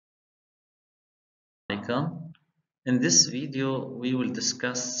Welcome. In this video, we will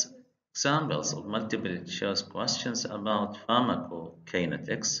discuss examples of multiple choice questions about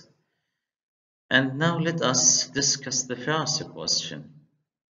pharmacokinetics. And now let us discuss the first question.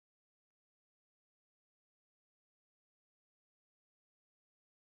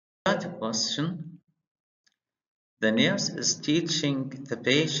 That question, the nurse is teaching the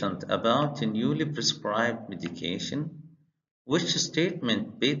patient about a newly prescribed medication. Which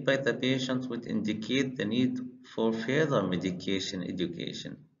statement made by the patient would indicate the need for further medication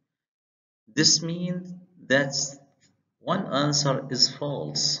education? This means that one answer is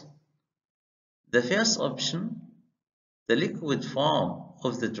false. The first option, the liquid form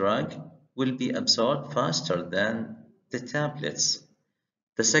of the drug will be absorbed faster than the tablets.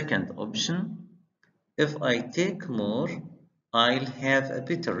 The second option, if I take more, I'll have a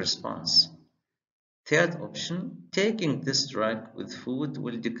better response. Third option, taking this drug with food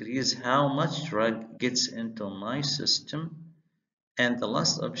will decrease how much drug gets into my system. And the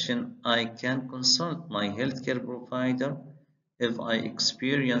last option, I can consult my healthcare provider if I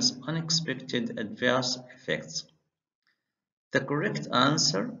experience unexpected adverse effects. The correct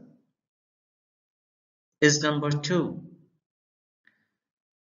answer is number 2.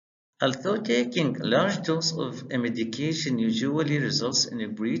 Although taking a large dose of a medication usually results in a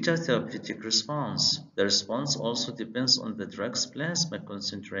greater therapeutic response, the response also depends on the drug's plasma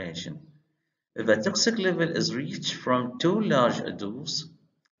concentration. If a toxic level is reached from too large a dose,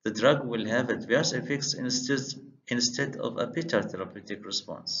 the drug will have adverse effects instead of a better therapeutic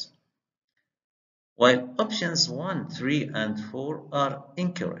response. While options 1, 3, and 4 are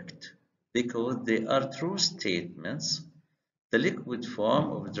incorrect because they are true statements, the liquid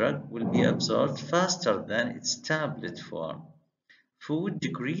form of drug will be absorbed faster than its tablet form. Food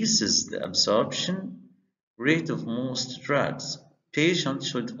decreases the absorption rate of most drugs. Patients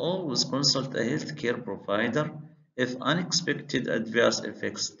should always consult a healthcare provider if unexpected adverse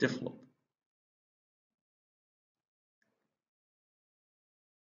effects develop.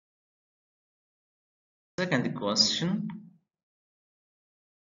 Second question.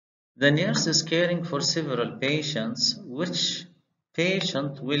 The nurse is caring for several patients. Which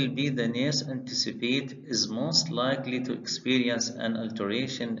patient will be the nurse anticipate is most likely to experience an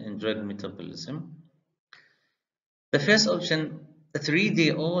alteration in drug metabolism? The first option, a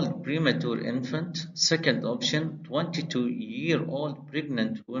 3-day-old premature infant. Second option, 22-year-old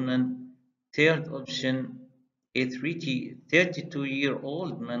pregnant woman. Third option, a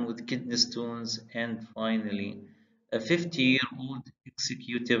 32-year-old man with kidney stones. And finally, a 50-year-old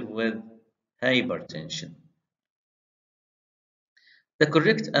executive with hypertension. The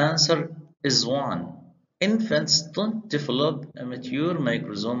correct answer is 1. Infants don't develop a mature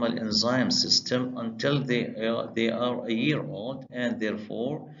microsomal enzyme system until they are a year old and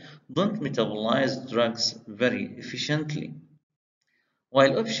therefore don't metabolize drugs very efficiently.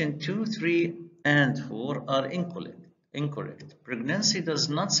 While option 2, 3, and 4 are incorrect. Pregnancy does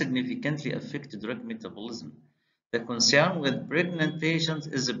not significantly affect drug metabolism. The concern with pregnant patients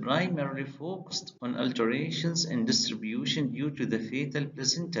is primarily focused on alterations in distribution due to the fatal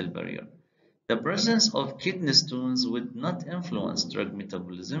placental barrier. The presence of kidney stones would not influence drug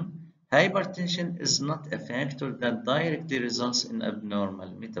metabolism. Hypertension is not a factor that directly results in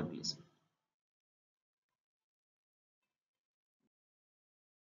abnormal metabolism.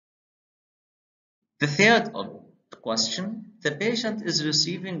 The third question, the patient is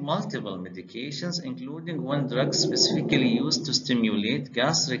receiving multiple medications, including one drug specifically used to stimulate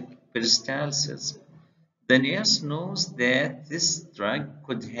gastric peristalsis. The nurse knows that this drug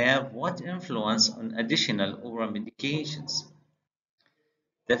could have what influence on additional oral medications?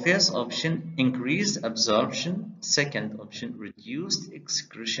 The first option, increased absorption. Second option, reduced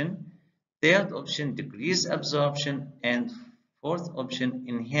excretion. Third option, decreased absorption. And fourth option,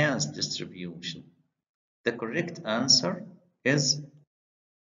 enhanced distribution. The correct answer is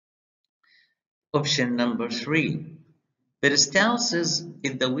option number 3. Peristalsis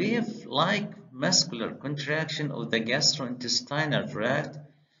is the wave-like muscular contraction of the gastrointestinal tract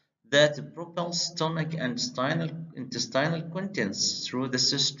that propels stomach and intestinal contents through the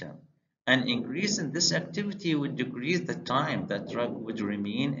system. An increase in this activity would decrease the time that drug would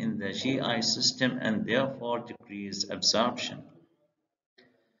remain in the GI system and therefore decrease absorption.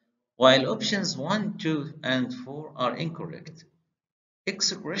 While options 1, 2, and 4 are incorrect,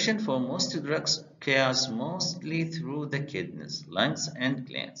 excretion for most drugs occurs mostly through the kidneys, lungs, and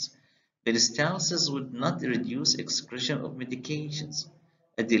glands. Peristalsis would not reduce excretion of medications.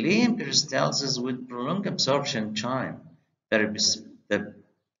 A delay in peristalsis would prolong absorption time, and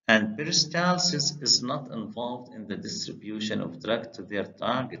peristalsis is not involved in the distribution of drug to their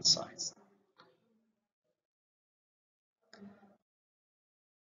target sites.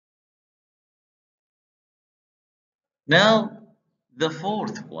 Now, the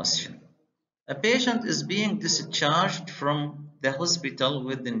fourth question. A patient is being discharged from the hospital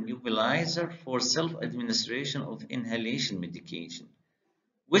with a nebulizer for self-administration of inhalation medication.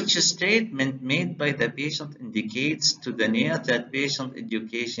 Which statement made by the patient indicates to the nurse that patient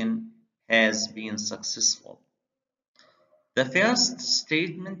education has been successful? The first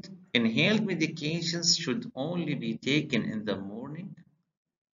statement, inhaled medications should only be taken in the morning.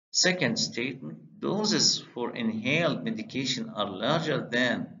 Second statement, doses for inhaled medication are larger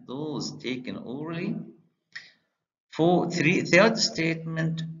than those taken orally. Third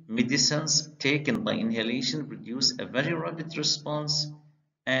statement, medicines taken by inhalation produce a very rapid response.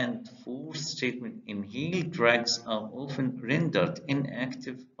 And fourth statement, inhaled drugs are often rendered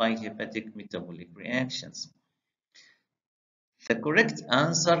inactive by hepatic metabolic reactions. The correct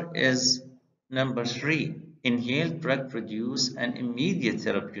answer is number three. Inhaled drug produce an immediate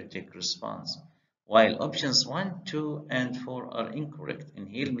therapeutic response. While options 1, 2, and 4 are incorrect,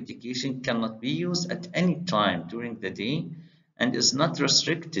 inhaled medication cannot be used at any time during the day and is not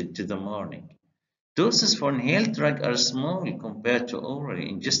restricted to the morning. Doses for inhaled drug are small compared to orally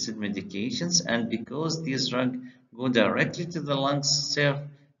ingested medications, and because these drugs go directly to the lung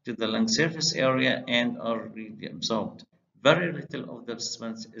surface area and are really absorbed, very little of the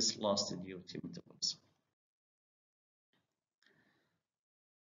substance is lost due to metabolism.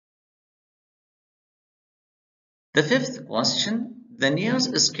 The fifth question, the nurse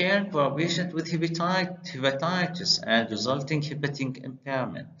is caring for a patient with hepatitis and resulting hepatic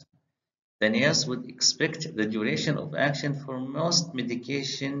impairment. The nurse would expect the duration of action for most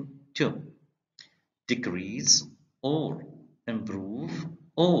medication to decrease or improve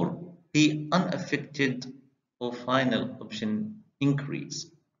or be unaffected or final option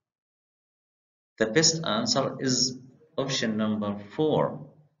increase. The best answer is option number 4.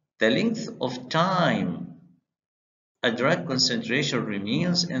 The length of time a drug concentration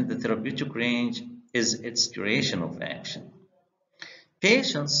remains in the therapeutic range is its duration of action.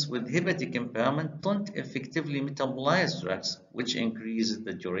 Patients with hepatic impairment don't effectively metabolize drugs, which increases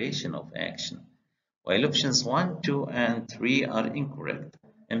the duration of action, while options 1, 2, and 3 are incorrect.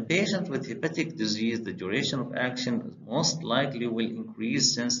 In patients with hepatic disease, the duration of action most likely will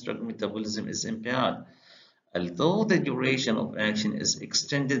increase since drug metabolism is impaired. Although the duration of action is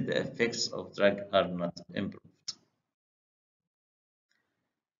extended, the effects of drug are not improved.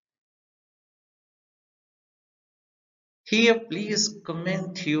 Here, please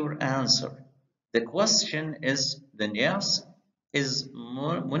comment your answer. The question is, the nurse is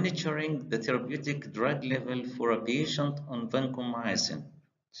monitoring the therapeutic drug level for a patient on vancomycin.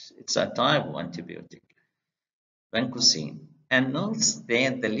 It's a type of antibiotic, Vancocin, and notes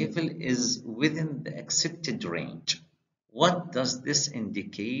that the level is within the accepted range. What does this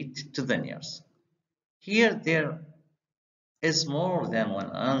indicate to the nurse? Here there is more than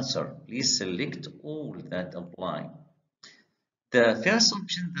one answer. Please select all that apply. The first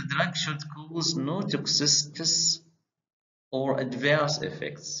option, the drug should cause no toxicities or adverse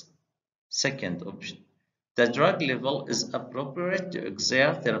effects. Second option, the drug level is appropriate to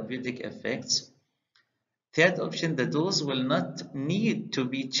exert therapeutic effects. Third option, the dose will not need to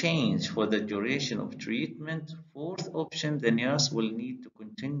be changed for the duration of treatment. Fourth option, the nurse will need to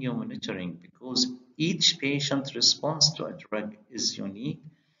continue monitoring because each patient response to a drug is unique.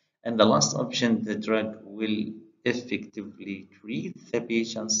 And the last option, the drug will effectively treat the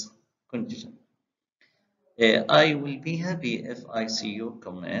patient's condition. I will be happy if I see your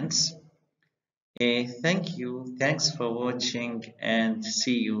comments. Thank you. Thanks for watching and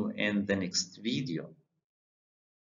see you in the next video.